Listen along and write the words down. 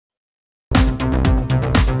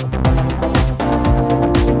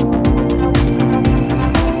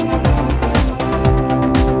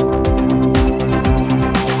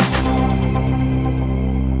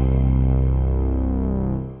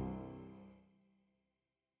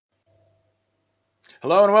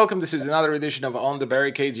Hello and welcome. This is another edition of On the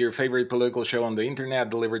Barricades, your favorite political show on the internet,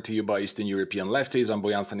 delivered to you by Eastern European lefties. I'm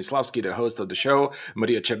Bojan Stanislavski, the host of the show.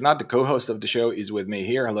 Maria Chernat, the co-host of the show, is with me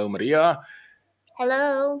here. Hello, Maria.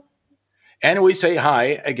 Hello. And we say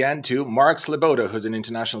hi again to Mark Sleboda, who's an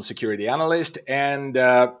international security analyst, and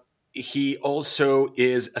he also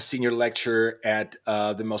is a senior lecturer at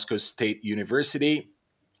the Moscow State University.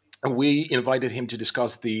 We invited him to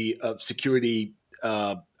discuss the security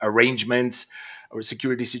arrangements or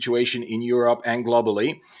security situation in Europe and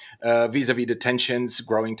globally, vis-a-vis the tensions,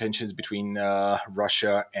 growing tensions between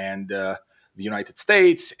Russia and the United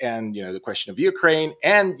States, and the question of Ukraine.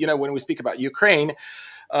 And when we speak about Ukraine,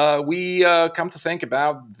 we come to think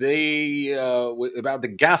about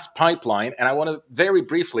the gas pipeline, and I want to very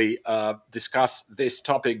briefly discuss this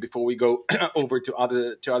topic before we go over to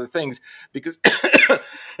other things, because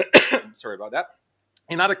sorry about that.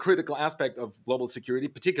 Another critical aspect of global security,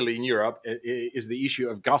 particularly in Europe, is the issue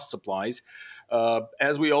of gas supplies.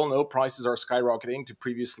 As we all know, prices are skyrocketing to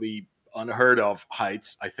previously unheard of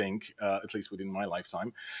heights, I think, at least within my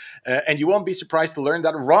lifetime. And you won't be surprised to learn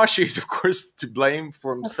that Russia is, of course, to blame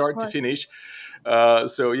from start to finish.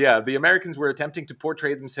 The Americans were attempting to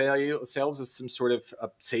portray themselves as some sort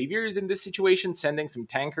of saviors in this situation, sending some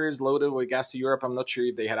tankers loaded with gas to Europe. I'm not sure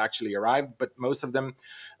if they had actually arrived, but most of them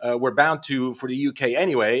were bound for the UK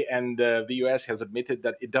anyway. And the US has admitted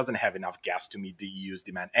that it doesn't have enough gas to meet the EU's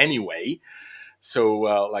demand anyway.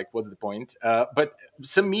 So, what's the point? But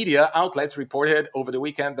some media outlets reported over the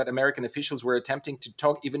weekend that American officials were attempting to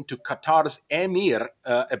talk even to Qatar's emir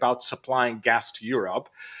about supplying gas to Europe.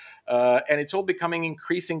 And it's all becoming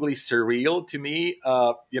increasingly surreal to me,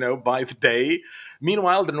 by the day.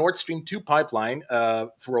 Meanwhile, the Nord Stream 2 pipeline,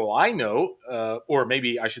 for all I know, or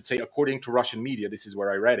maybe I should say, according to Russian media, this is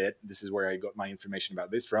where I read it, this is where I got my information about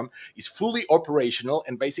this from, is fully operational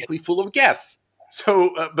and basically full of gas. So,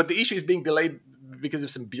 but the issue is being delayed because of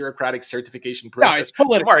some bureaucratic certification process. No, it's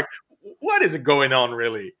political. Mark, what is going on,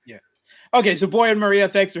 really? Yeah. Okay, so Boy and Maria,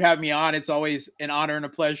 thanks for having me on. It's always an honor and a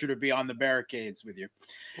pleasure to be on the barricades with you.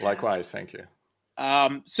 Likewise, thank you.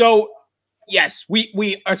 So, yes,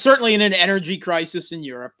 we are certainly in an energy crisis in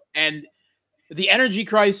Europe, and the energy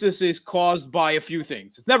crisis is caused by a few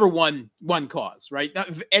things. It's never one cause, right?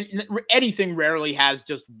 Anything rarely has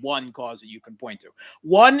just one cause that you can point to.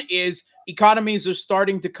 One is economies are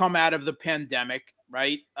starting to come out of the pandemic,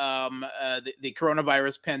 right? The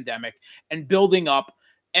coronavirus pandemic, and building up.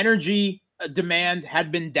 Energy demand had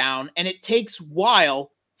been down, and it takes a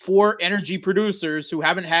while for energy producers who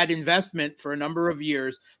haven't had investment for a number of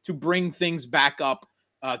years to bring things back up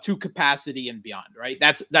to capacity and beyond, right?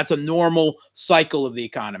 That's a normal cycle of the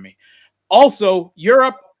economy. Also,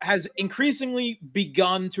 Europe has increasingly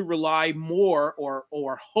begun to rely more,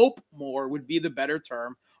 or hope more would be the better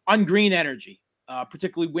term, on green energy,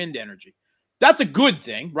 particularly wind energy. That's a good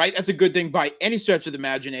thing, right? That's a good thing by any stretch of the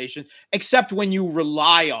imagination, except when you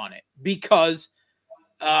rely on it, because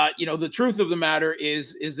the truth of the matter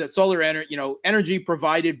is that solar energy, energy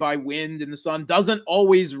provided by wind and the sun doesn't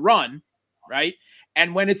always run, right?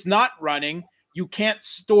 And when it's not running, you can't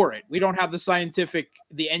store it. We don't have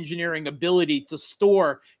the engineering ability to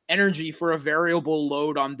store energy for a variable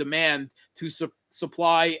load on demand to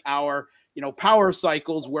supply our, power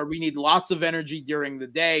cycles where we need lots of energy during the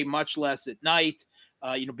day, much less at night,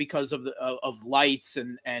 because of lights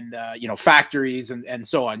and factories and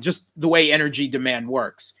so on, just the way energy demand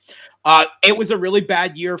works. It was a really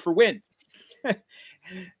bad year for wind.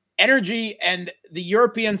 Energy, and the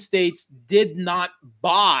European states did not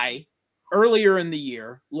buy earlier in the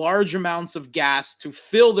year large amounts of gas to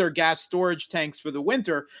fill their gas storage tanks for the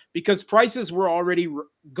winter because prices were already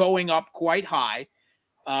going up quite high,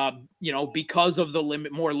 because of the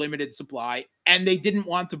more limited supply, and they didn't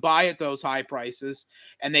want to buy at those high prices,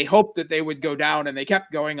 and they hoped that they would go down, and they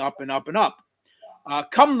kept going up and up and up.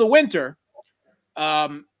 Come the winter,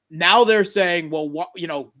 now they're saying, well,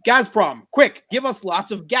 Gazprom, quick, give us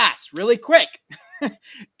lots of gas really quick.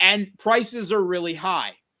 And prices are really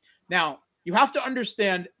high. Now, you have to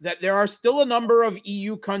understand that there are still a number of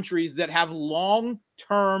EU countries that have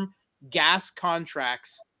long-term gas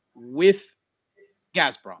contracts with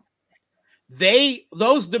Gazprom.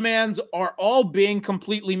 Those demands are all being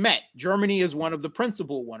completely met. Germany is one of the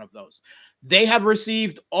principal one of those. They have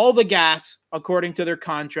received all the gas according to their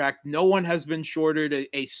contract. No one has been shorted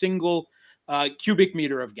a single cubic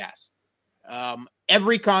meter of gas.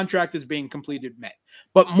 Every contract is being completed, met.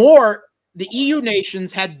 But more, the EU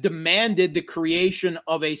nations had demanded the creation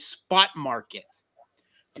of a spot market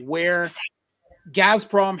where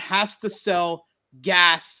Gazprom has to sell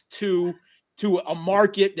gas to to a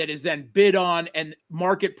market that is then bid on, and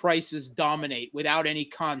market prices dominate without any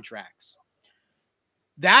contracts.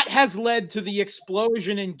 That has led to the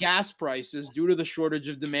explosion in gas prices due to the shortage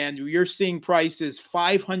of demand. You're seeing prices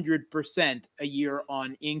 500% a year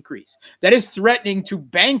on increase. That is threatening to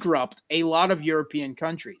bankrupt a lot of European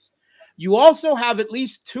countries. You also have at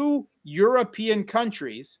least two European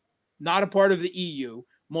countries, not a part of the EU,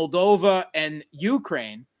 Moldova and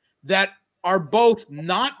Ukraine, that are both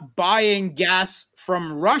not buying gas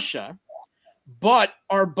from Russia, but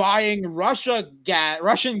are buying Russian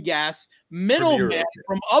gas middlemen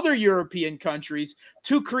from other European countries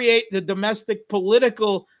to create the domestic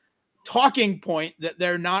political talking point that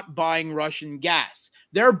they're not buying Russian gas.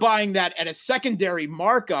 They're buying that at a secondary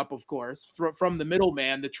markup, of course, from the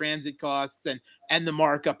middleman, the transit costs and the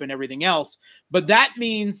markup and everything else. But that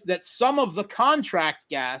means that some of the contract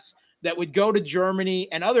gas that would go to Germany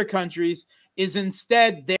and other countries is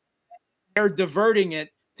instead they're diverting it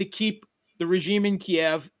to keep the regime in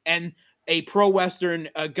Kiev and a pro-Western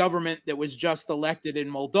government that was just elected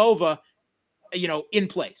in Moldova, in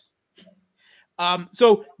place.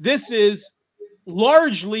 So this is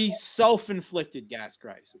largely self-inflicted gas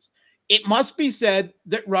crisis. It must be said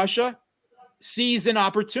that Russia sees an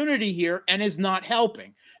opportunity here and is not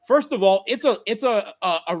helping. First of all, it's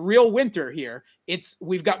a real winter here.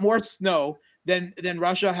 We've got more snow than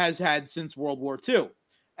Russia has had since World War II.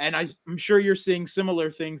 And I'm sure you're seeing similar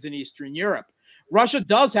things in Eastern Europe. Russia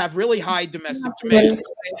does have really high domestic demand.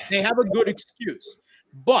 They have a good excuse,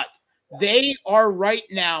 but they are right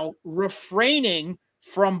now refraining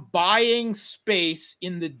from buying space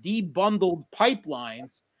in the debundled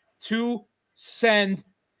pipelines to send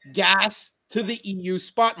gas to the EU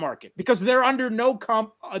spot market because they're under no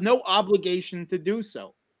obligation to do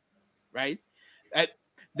so, right?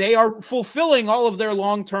 They are fulfilling all of their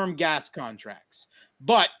long-term gas contracts,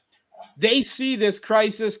 but they see this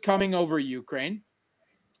crisis coming over Ukraine.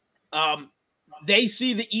 They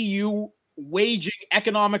see the EU waging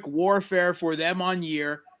economic warfare for them on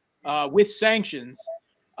year with sanctions,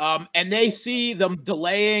 and they see them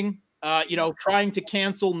delaying, trying to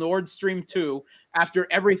cancel Nord Stream 2 after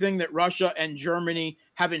everything that Russia and Germany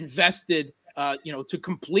have invested, to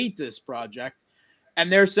complete this project.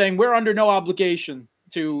 And they're saying, we're under no obligation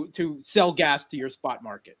to sell gas to your spot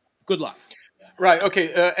market. Good luck. Right.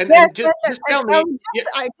 Okay. And just tell me.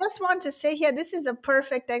 I just want to say here, this is a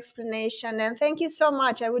perfect explanation. And thank you so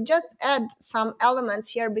much. I would just add some elements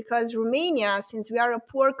here because Romania, since we are a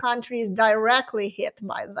poor country, is directly hit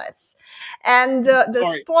by this. And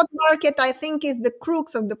the spot market, I think, is the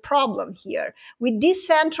crux of the problem here. We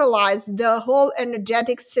decentralized the whole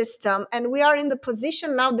energetic system. And we are in the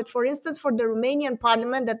position now that, for instance, for the Romanian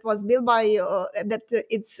parliament that was built by,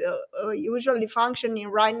 it's usually functioning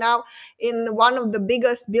right now in one of the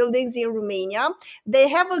biggest buildings in Romania, they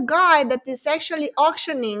have a guy that is actually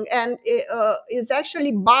auctioning and is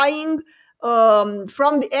actually buying from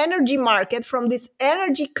the energy market, from this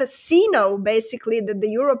energy casino, basically, that the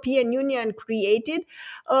European Union created,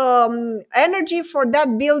 energy for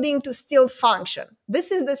that building to still function.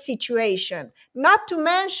 This is the situation. Not to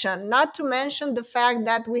mention the fact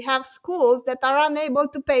that we have schools that are unable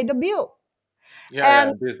to pay the bill.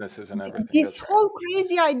 And businesses and everything. This whole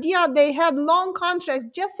crazy idea, they had long contracts,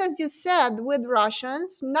 just as you said, with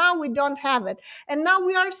Russians. Now we don't have it. And now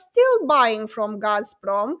we are still buying from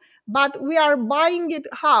Gazprom, but we are buying it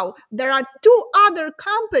how? There are two other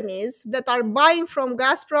companies that are buying from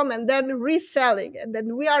Gazprom and then reselling it.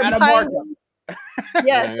 And we are buying them.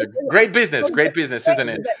 Yes. Great business, isn't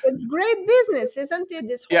it? It's great business, isn't it?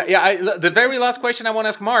 This whole the very last question I want to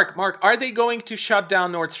ask Mark. Mark, are they going to shut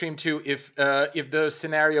down Nord Stream 2 if the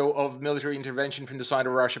scenario of military intervention from the side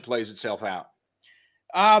of Russia plays itself out?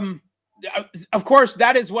 Of course,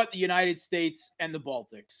 that is what the United States and the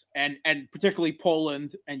Baltics and particularly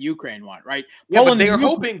Poland and Ukraine want, right? Yeah, but they're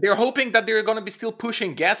hoping that they're going to be still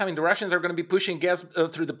pushing gas. I mean, the Russians are going to be pushing gas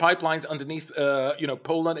through the pipelines underneath,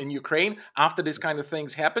 Poland and Ukraine after this kind of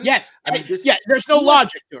things happens. Yes, I mean, there's no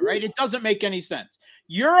logic to it, right? It doesn't make any sense.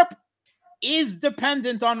 Europe is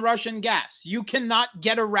dependent on Russian gas. You cannot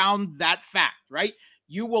get around that fact, right?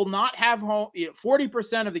 You will not have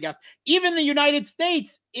 40% of the gas. Even the United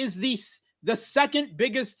States is the second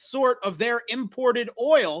biggest sort of their imported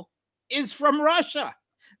oil is from Russia.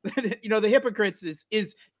 The hypocrites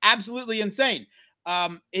is absolutely insane.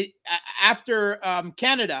 After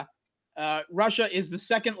Canada, Russia is the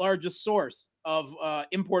second largest source of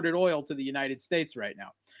imported oil to the United States right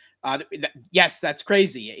now. Yes, that's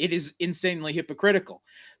crazy. It is insanely hypocritical.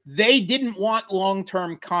 They didn't want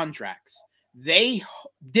long-term contracts. They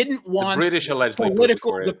didn't want the British allegedly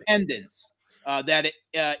political dependence that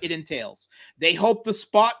it entails. They hoped the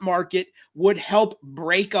spot market would help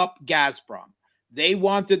break up Gazprom. They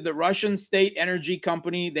wanted the Russian state energy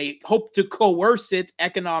company, they hoped to coerce it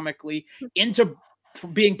economically into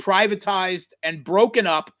being privatized and broken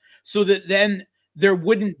up so that then there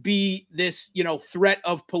wouldn't be this, threat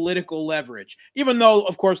of political leverage. Even though,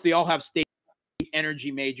 of course, they all have state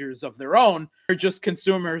energy majors of their own, they're just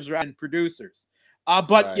consumers and producers.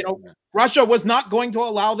 But Right. Russia was not going to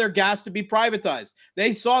allow their gas to be privatized.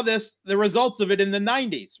 They saw the results of it in the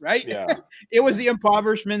 90s, right? Yeah. It was the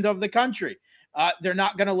impoverishment of the country. They're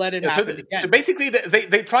not going to let it happen again. So basically,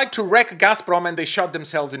 they tried to wreck Gazprom and they shot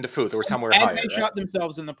themselves in the foot or somewhere and higher. They right? shot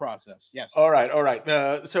themselves in the process. Yes. All right.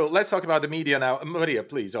 So let's talk about the media now. Maria,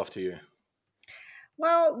 please, off to you.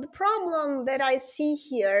 Well, the problem that I see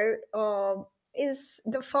here is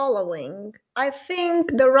the following. I think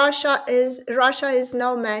Russia is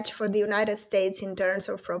no match for the United States in terms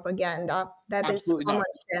of propaganda. That Absolutely is common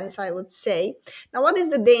not. sense, I would say. Now, what is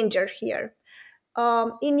the danger here?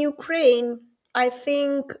 In Ukraine, I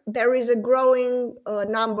think there is a growing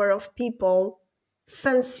number of people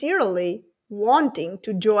sincerely wanting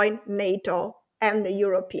to join NATO and the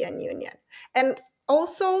European Union. And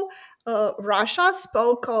also, Russia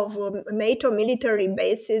spoke of NATO military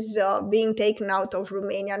bases being taken out of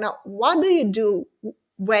Romania. Now, what do you do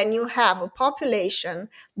when you have a population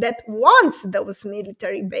that wants those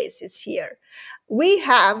military bases here? We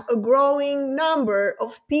have a growing number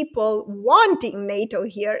of people wanting NATO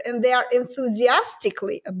here, and they are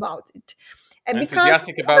enthusiastically about it. And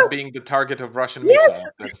Enthusiastic about being the target of Russian yes,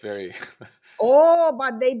 missiles. That's very. Oh,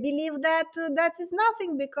 but they believe that that is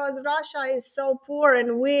nothing because Russia is so poor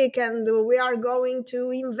and weak, and we are going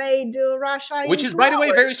to invade Russia. Which in is, 2 by the way,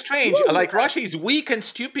 hours. very strange. Yes, Like, Russia is weak and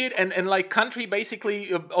stupid and like country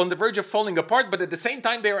basically on the verge of falling apart, but at the same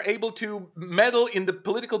time, they are able to meddle in the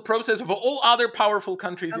political process of all other powerful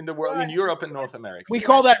countries in the world, in Europe and North America. We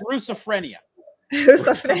call that Russophrenia.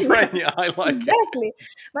 Schizophrenia, I like exactly. it.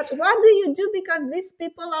 But what do you do? Because these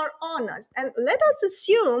people are honest. And let us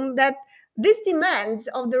assume that these demands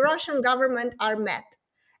of the Russian government are met.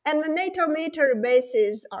 And the NATO military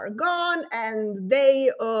bases are gone, and they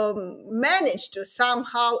manage to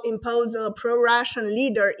somehow impose a pro Russian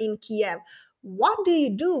leader in Kiev. What do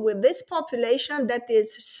you do with this population that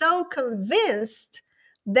is so convinced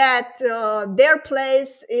that their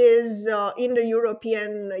place is in the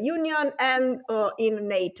European Union and in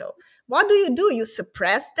NATO? What do? You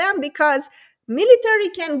suppress them because military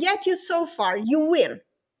can get you so far. You win.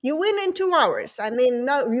 You win in 2 hours. I mean,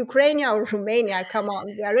 no, Ukraine or Romania, come on,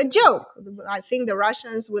 they are a joke. I think the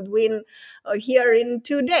Russians would win here in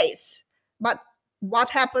 2 days. But what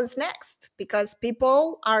happens next? Because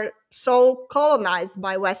people are so colonized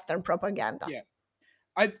by Western propaganda.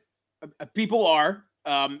 Yeah, people are,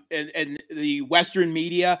 and the Western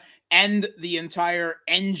media and the entire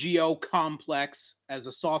NGO complex as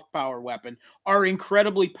a soft power weapon are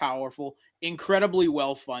incredibly powerful, incredibly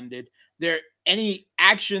well funded. Any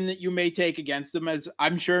action that you may take against them, as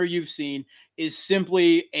I'm sure you've seen, is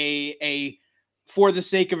simply a for the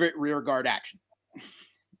sake of it rearguard action.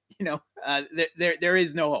 There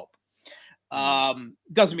is no hope.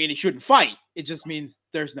 Doesn't mean he shouldn't fight. It just means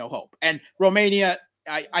there's no hope. And Romania,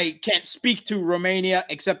 I can't speak to Romania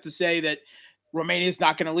except to say that Romania is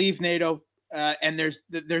not going to leave NATO, and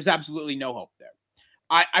there's absolutely no hope there.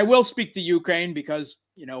 I will speak to Ukraine because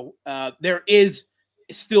there is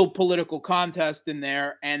still political contest in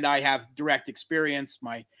there, and I have direct experience.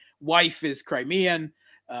 My wife is Crimean.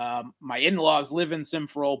 My in-laws live in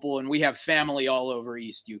Simferopol, and we have family all over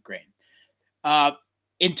East Ukraine.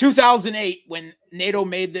 In 2008, when NATO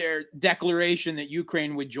made their declaration that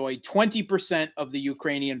Ukraine would join, 20% of the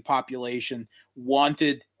Ukrainian population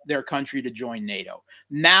wanted their country to join NATO.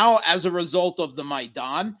 Now, as a result of the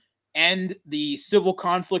Maidan and the civil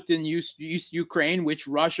conflict in East Ukraine, which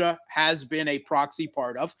Russia has been a proxy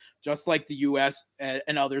part of, just like the US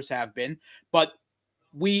and others have been, but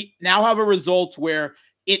we now have a result where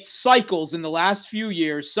it cycles in the last few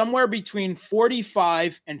years somewhere between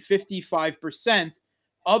 45 and 55%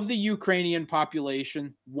 of the Ukrainian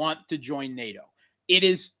population want to join NATO. It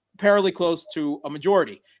is fairly close to a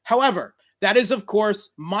majority. However, that is, of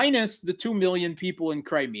course, minus the 2 million people in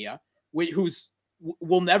Crimea, whose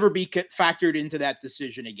will never be factored into that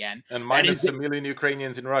decision again. And minus a million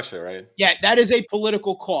Ukrainians in Russia, right? Yeah, that is a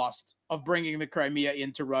political cost of bringing the Crimea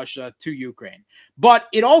into Russia to Ukraine. But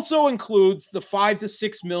it also includes the 5 to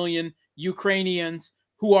 6 million Ukrainians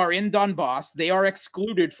who are in Donbass. They are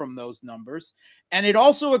excluded from those numbers. And it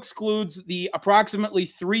also excludes the approximately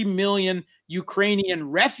 3 million Ukrainian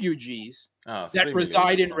refugees that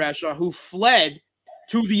reside in Russia who fled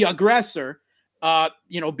to the aggressor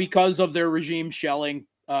because of their regime shelling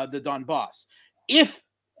the Donbass. If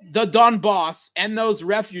the Donbass and those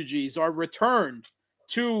refugees are returned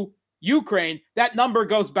to Ukraine, that number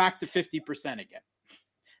goes back to 50% again.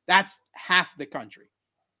 That's half the country.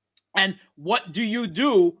 And what do you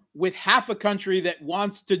do with half a country that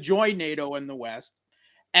wants to join NATO and the West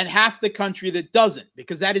and half the country that doesn't?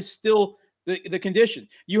 Because that is still the condition.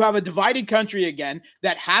 You have a divided country again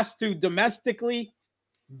that has to domestically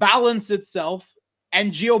balance itself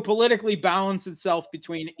and geopolitically balance itself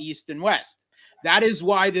between East and West. That is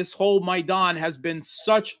why this whole Maidan has been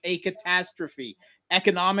such a catastrophe,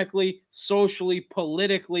 economically, socially,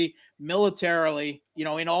 politically, militarily,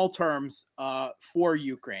 in all terms for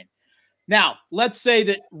Ukraine. Now, let's say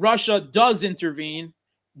that Russia does intervene,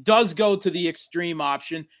 does go to the extreme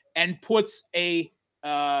option, and puts a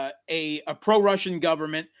pro-Russian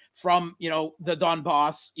government from the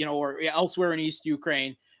Donbass, or elsewhere in East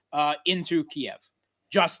Ukraine into Kiev,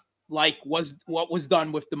 just like what was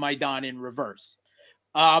done with the Maidan in reverse.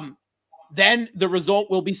 Then the result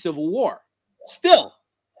will be civil war, still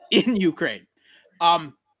in Ukraine.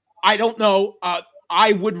 I don't know.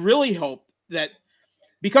 I would really hope that,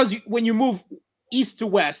 because when you move east to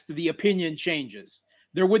west, the opinion changes.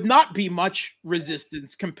 There would not be much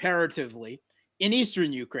resistance comparatively in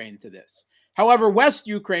eastern Ukraine to this. However, West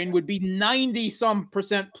Ukraine would be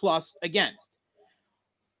 90% plus against.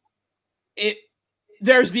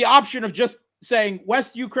 There's the option of just saying,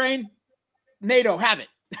 West Ukraine, NATO, have it.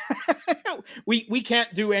 we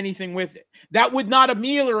can't do anything with it. That would not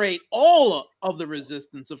ameliorate all of the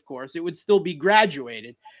resistance, of course. It would still be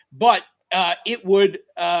graduated, but it would,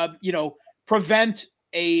 prevent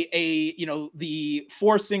the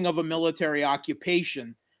forcing of a military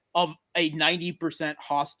occupation of a 90%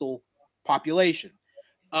 hostile population.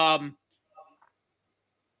 An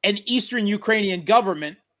Eastern Ukrainian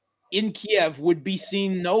government in Kiev would be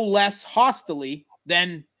seen no less hostilely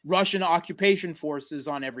than Russian occupation forces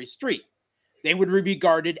on every street. They would be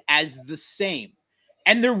regarded as the same.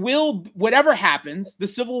 And whatever happens, the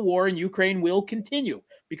civil war in Ukraine will continue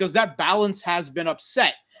because that balance has been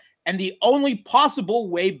upset. And the only possible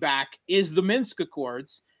way back is the Minsk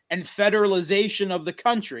Accords and federalization of the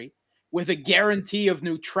country with a guarantee of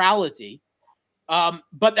neutrality.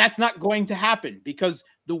 But that's not going to happen because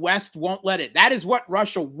the West won't let it. That is what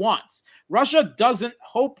Russia wants. Russia doesn't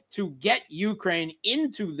hope to get Ukraine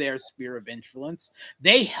into their sphere of influence.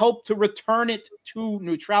 They hope to return it to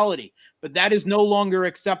neutrality, but that is no longer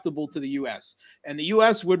acceptable to the U.S. And the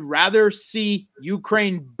U.S. would rather see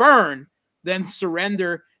Ukraine burn than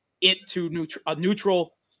surrender it to a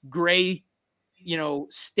neutral gray,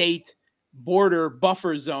 state border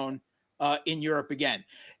buffer zone in Europe again.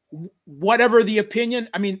 Whatever the opinion,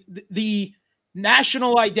 I mean, the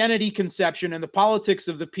national identity conception and the politics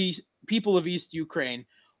of the people of East Ukraine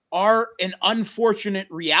are an unfortunate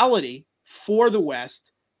reality for the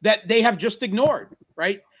West that they have just ignored,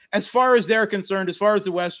 right? As far as they're concerned, as far as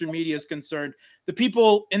the Western media is concerned, the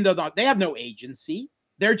people they have no agency.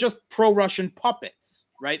 They're just pro-Russian puppets,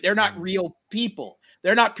 right? They're not real people.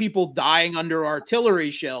 They're not people dying under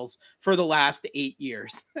artillery shells for the last 8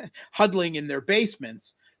 years, huddling in their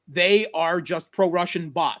basements. They are just pro-Russian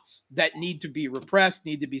bots that need to be repressed,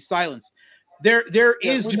 need to be silenced. There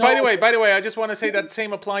is which, no... by the way, I just want to say that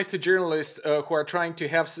same applies to journalists who are trying to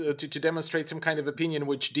have to demonstrate some kind of opinion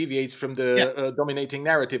which deviates from the dominating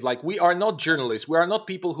narrative. Like, we are not journalists. We are not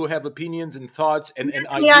people who have opinions and thoughts and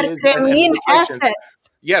ideas. We are Kremlin assets.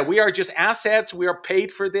 Yeah, we are just assets. We are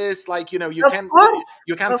paid for this. Like, you can't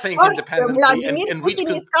think independently. Vladimir Putin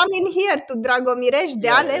is coming here to Dragomireș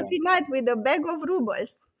Deal every night with a bag of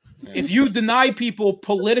rubles. Yeah. If you deny people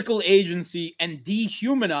political agency and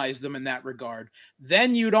dehumanize them in that regard,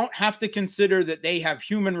 then you don't have to consider that they have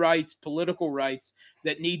human rights, political rights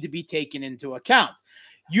that need to be taken into account.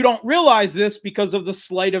 You don't realize this because of the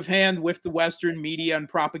sleight of hand with the Western media and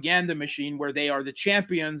propaganda machine, where they are the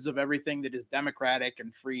champions of everything that is democratic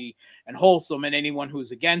and free and wholesome, and anyone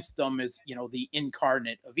who's against them is, the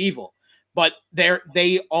incarnate of evil. But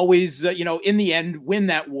they always, in the end, win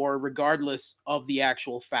that war regardless of the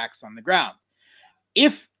actual facts on the ground.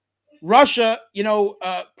 If Russia,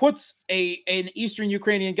 puts an Eastern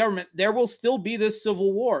Ukrainian government, there will still be this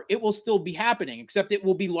civil war. It will still be happening, except it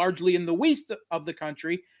will be largely in the west of the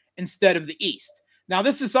country instead of the east. Now,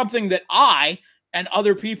 this is something that I and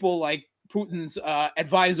other people like Putin's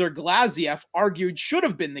advisor Glaziev argued should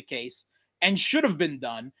have been the case and should have been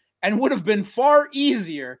done and would have been far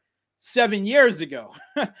easier 7 years ago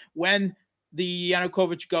when the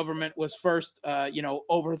Yanukovych government was first,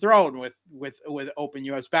 overthrown with open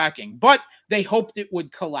U.S. backing. But they hoped it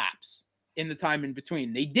would collapse. in the time in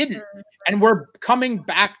between. They didn't. And we're coming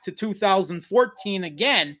back to 2014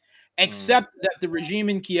 again, except that the regime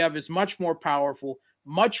in Kiev is much more powerful,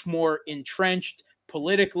 much more entrenched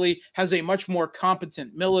politically, has a much more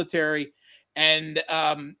competent military, and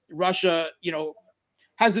Russia,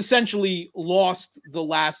 has essentially lost the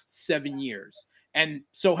last 7 years, and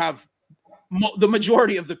so have the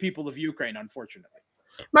majority of the people of Ukraine, unfortunately.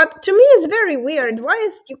 But to me, it's very weird. Why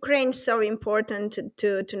is Ukraine so important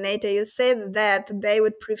to NATO? You said that they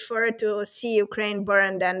would prefer to see Ukraine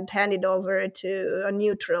burned and handed over to a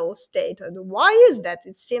neutral state. Why is that?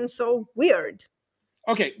 It seems so weird.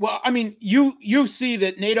 Okay, well, I mean, you see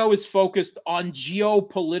that NATO is focused on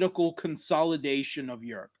geopolitical consolidation of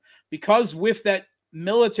Europe, because with that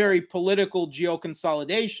military political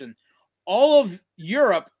geoconsolidation, all of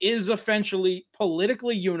Europe is essentially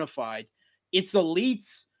politically unified. Its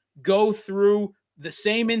elites go through the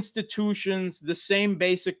same institutions, the same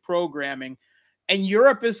basic programming, and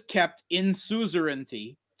Europe is kept in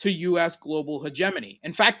suzerainty to US global hegemony.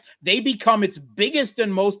 In fact, they become its biggest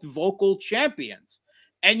and most vocal champions.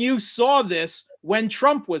 And you saw this when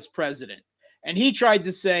Trump was president. And he tried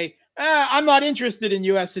to say, I'm not interested in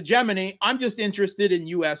US hegemony. I'm just interested in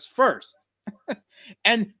US first.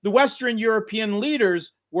 And the Western European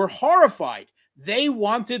leaders were horrified. They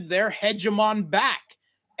wanted their hegemon back.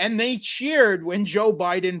 And they cheered when Joe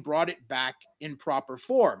Biden brought it back in proper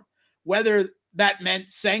form. Whether that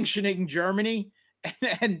meant sanctioning Germany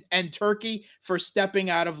and Turkey for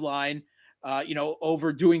stepping out of line,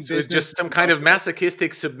 overdoing So business. it's just some kind of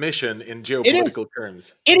masochistic submission in geopolitical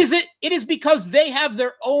terms. It is because they have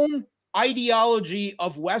their own ideology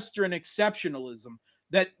of Western exceptionalism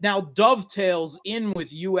that now dovetails in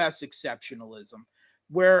with U.S. exceptionalism,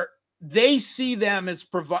 where they see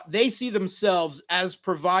themselves as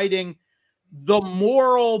providing the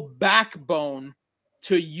moral backbone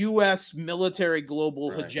to U.S. military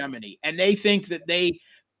global hegemony, and they think that they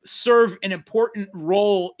serve an important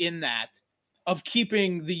role in that, of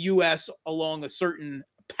keeping the U.S. along a certain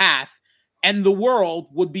path, and the world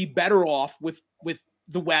would be better off with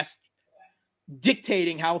the West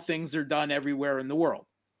dictating how things are done everywhere in the world.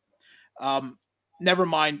 Never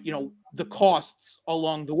mind, the costs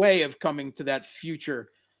along the way of coming to that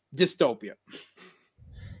future dystopia.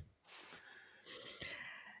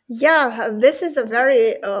 Yeah, this is a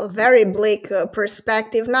very bleak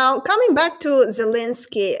perspective. Now, coming back to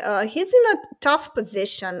Zelensky, he's in a tough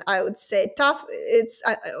position, I would say. Tough, it's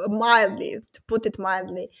mildly, to put it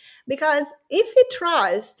mildly. Because if he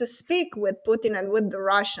tries to speak with Putin and with the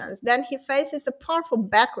Russians, then he faces a powerful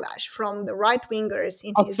backlash from the right-wingers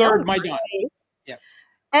in his own country. Yeah.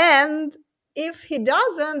 And if he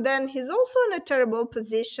doesn't, then he's also in a terrible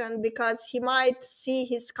position, because he might see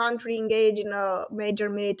his country engage in a major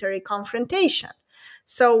military confrontation.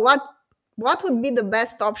 So what would be the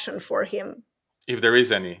best option for him? If there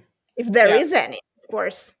is any. If there is any, of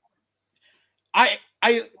course. I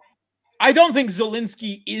don't think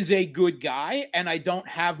Zelensky is a good guy, and I don't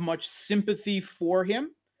have much sympathy for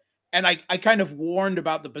him. And I kind of warned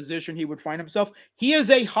about the position he would find himself. He is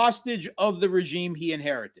a hostage of the regime he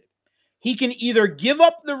inherited. He can either give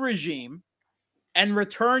up the regime and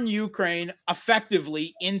return Ukraine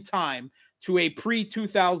effectively in time to a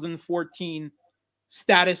pre-2014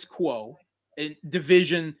 status quo, a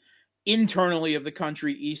division internally of the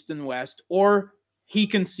country, east and west, or he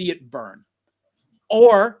can see it burn.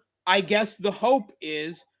 Or I guess the hope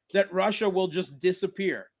is that Russia will just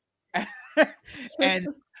disappear. And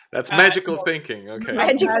that's magical thinking. Okay.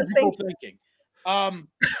 Magical thinking.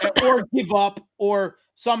 Or give up, or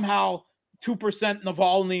somehow 2%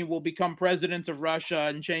 Navalny will become president of Russia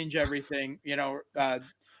and change everything,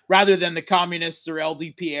 rather than the communists or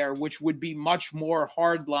LDPR, which would be much more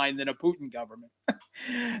hardline than a Putin government.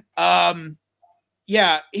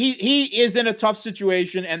 He is in a tough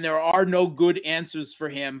situation, and there are no good answers for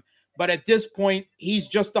him. But at this point, he's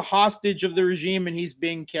just a hostage of the regime, and he's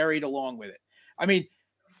being carried along with it. I mean,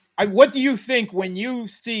 what do you think when you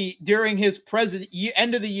see during his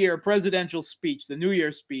end of the year presidential speech, the New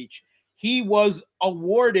Year speech, he was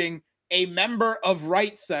awarding a member of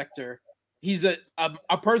right sector, he's a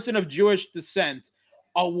person of Jewish descent,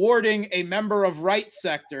 awarding a member of right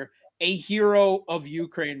sector a Hero of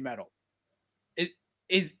Ukraine medal?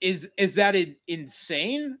 Is that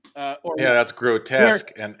insane? That's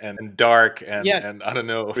grotesque and dark and I don't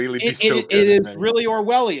know, really dystopian. It is really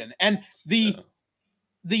Orwellian. And the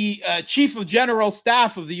chief of general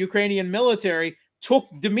staff of the Ukrainian military took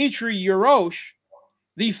Dmitry Yurosh,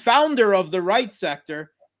 the founder of the right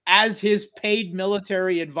sector, as his paid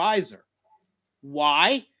military advisor.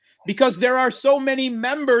 Why? because there are so many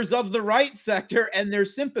members of the right sector and their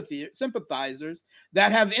sympathizers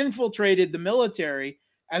that have infiltrated the military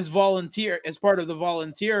as part of the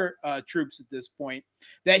volunteer troops at this point,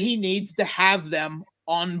 that he needs to have them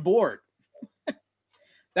on board.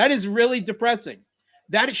 That is really depressing.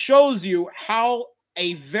 That shows you how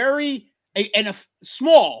a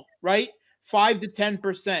small, right, 5 to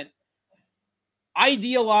 10%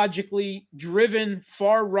 ideologically driven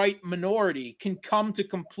far right minority can come to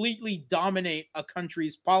completely dominate a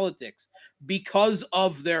country's politics because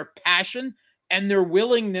of their passion and their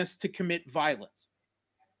willingness to commit violence.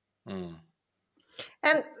 Mm.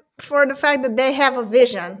 And for the fact that they have a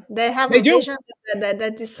vision, they have They a do. vision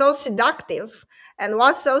that is so seductive and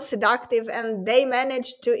was so seductive, and they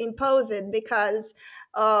managed to impose it because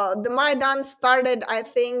the Maidan started, I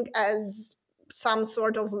think, as some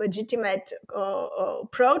sort of legitimate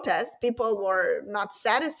protest. People were not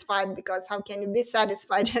satisfied because how can you be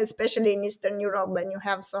satisfied, especially in Eastern Europe, when you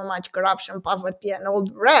have so much corruption, poverty, and all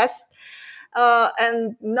the rest,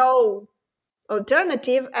 and no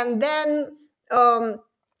alternative. And then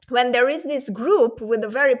when there is this group with a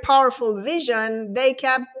very powerful vision, they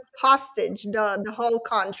kept hostage the whole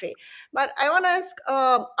country. But I want to ask,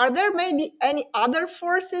 are there maybe any other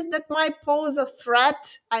forces that might pose a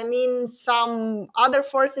threat? I mean, some other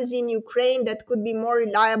forces in Ukraine that could be more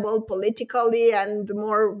reliable politically and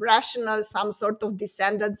more rational, some sort of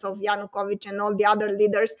descendants of Yanukovych and all the other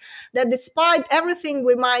leaders that, despite everything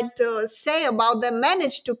we might say about them,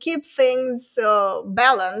 managed to keep things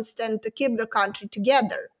balanced and to keep the country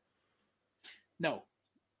together. No.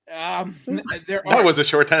 There That are. was a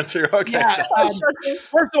short answer. Okay. Yeah.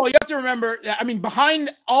 First of all, you have to remember, I mean,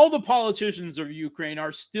 behind all the politicians of Ukraine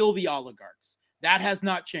are still the oligarchs. That has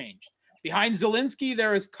not changed. Behind Zelensky,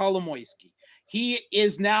 there is Kolomoisky. He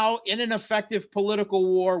is now in an effective political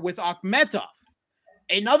war with Akhmetov,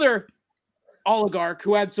 another oligarch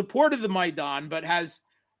who had supported the Maidan but has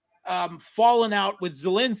fallen out with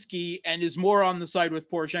Zelensky and is more on the side with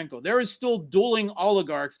Poroshenko. There is still dueling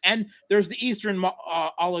oligarchs, and there's the Eastern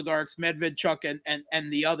oligarchs, Medvedchuk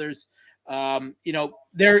and the others.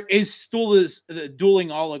 There is still this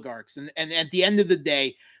dueling oligarchs, and at the end of the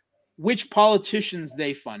day, which politicians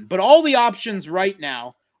they fund. But all the options right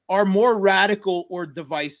now are more radical or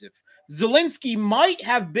divisive. Zelensky might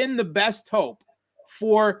have been the best hope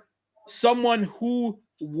for someone who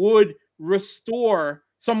would restore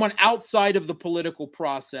someone outside of the political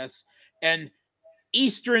process, an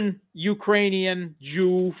Eastern Ukrainian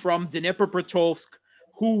Jew from Dnipropetrovsk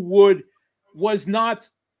who was not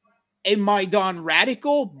a Maidan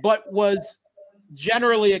radical, but was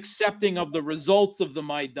generally accepting of the results of the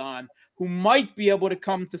Maidan, who might be able to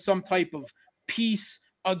come to some type of peace,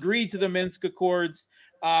 agree to the Minsk Accords,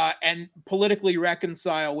 and politically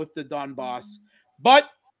reconcile with the Donbass.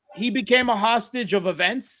 But he became a hostage of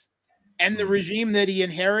events and the regime that he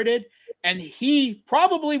inherited, and he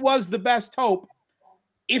probably was the best hope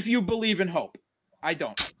if you believe in hope. I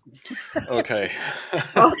don't. Okay.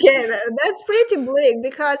 Okay, that's pretty bleak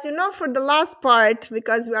because, for the last part,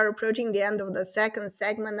 because we are approaching the end of the second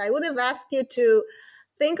segment, I would have asked you to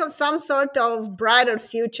think of some sort of brighter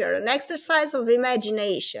future, an exercise of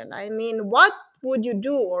imagination. I mean, what would you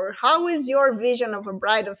do, or how is your vision of a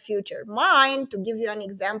brighter future? Mine, to give you an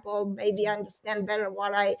example, maybe understand better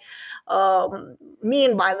what I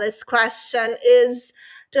mean by this question, is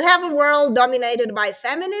to have a world dominated by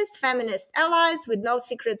feminist allies with no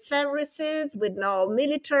secret services, with no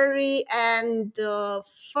military, and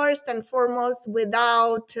first and foremost,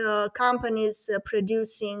 without companies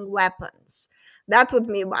producing weapons. That would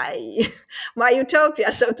be my my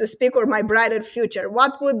utopia, so to speak, or my brighter future.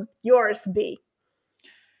 What would yours be?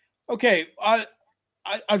 Okay.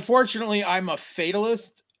 Unfortunately, I'm a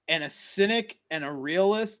fatalist and a cynic and a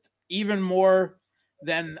realist, even more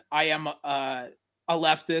than I am a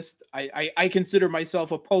leftist. I consider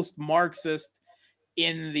myself a post-Marxist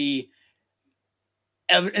in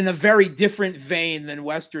a very different vein than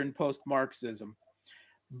Western post-Marxism.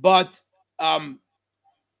 But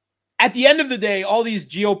at the end of the day, all these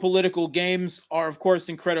geopolitical games are, of course,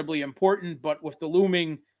 incredibly important. But with the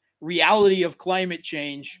looming reality of climate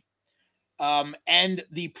change and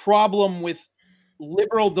the problem with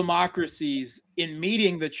liberal democracies in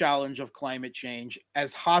meeting the challenge of climate change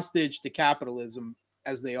as hostage to capitalism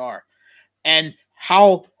as they are, and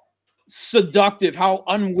how seductive, how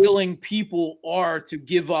unwilling people are to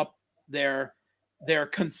give up their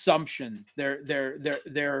consumption,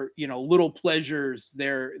 their little pleasures,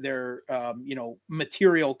 their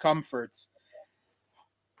material comforts.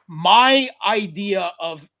 My idea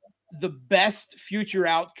of the best future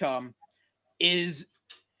outcome is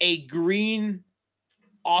a green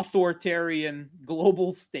authoritarian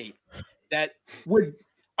global state that would,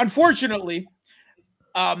 unfortunately,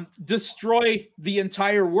 destroy the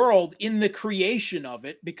entire world in the creation of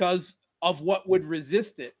it because of what would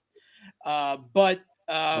resist it. But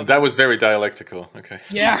That was very dialectical. Okay.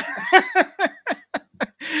 yeah.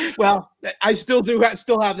 Well, I still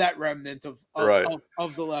have that remnant Right.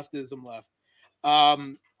 of the leftism left.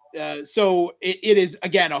 So it is,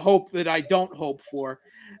 again, a hope that I don't hope for,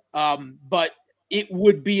 but it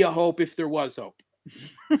would be a hope if there was hope.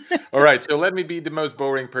 All right, so let me be the most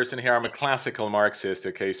boring person here. I'm a classical Marxist,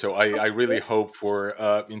 okay? So I really hope for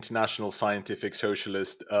international scientific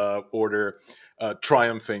socialist order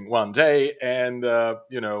triumphing one day. And, I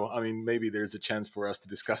mean, maybe there's a chance for us to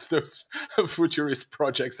discuss those futurist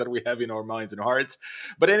projects that we have in our minds and hearts.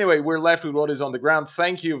 But anyway, we're left with what is on the ground.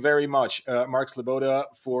 Thank you very much, Mark Sleboda,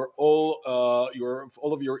 for all of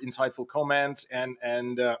your insightful comments and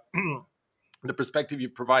the perspective you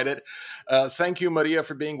provided. Thank you, Maria,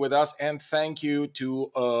 for being with us. And thank you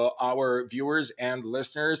to our viewers and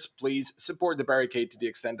listeners. Please support The Barricade to the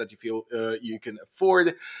extent that you feel you can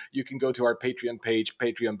afford. You can go to our Patreon page,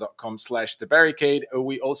 patreon.com/thebarricade.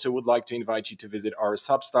 We also would like to invite you to visit our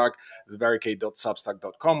Substack,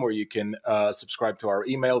 thebarricade.substack.com, where you can subscribe to our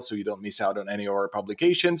email so you don't miss out on any of our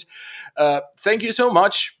publications. Thank you so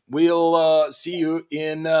much. We'll see you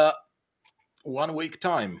in 1 week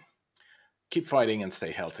time. Keep fighting and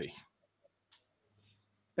stay healthy.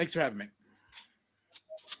 Thanks for having me.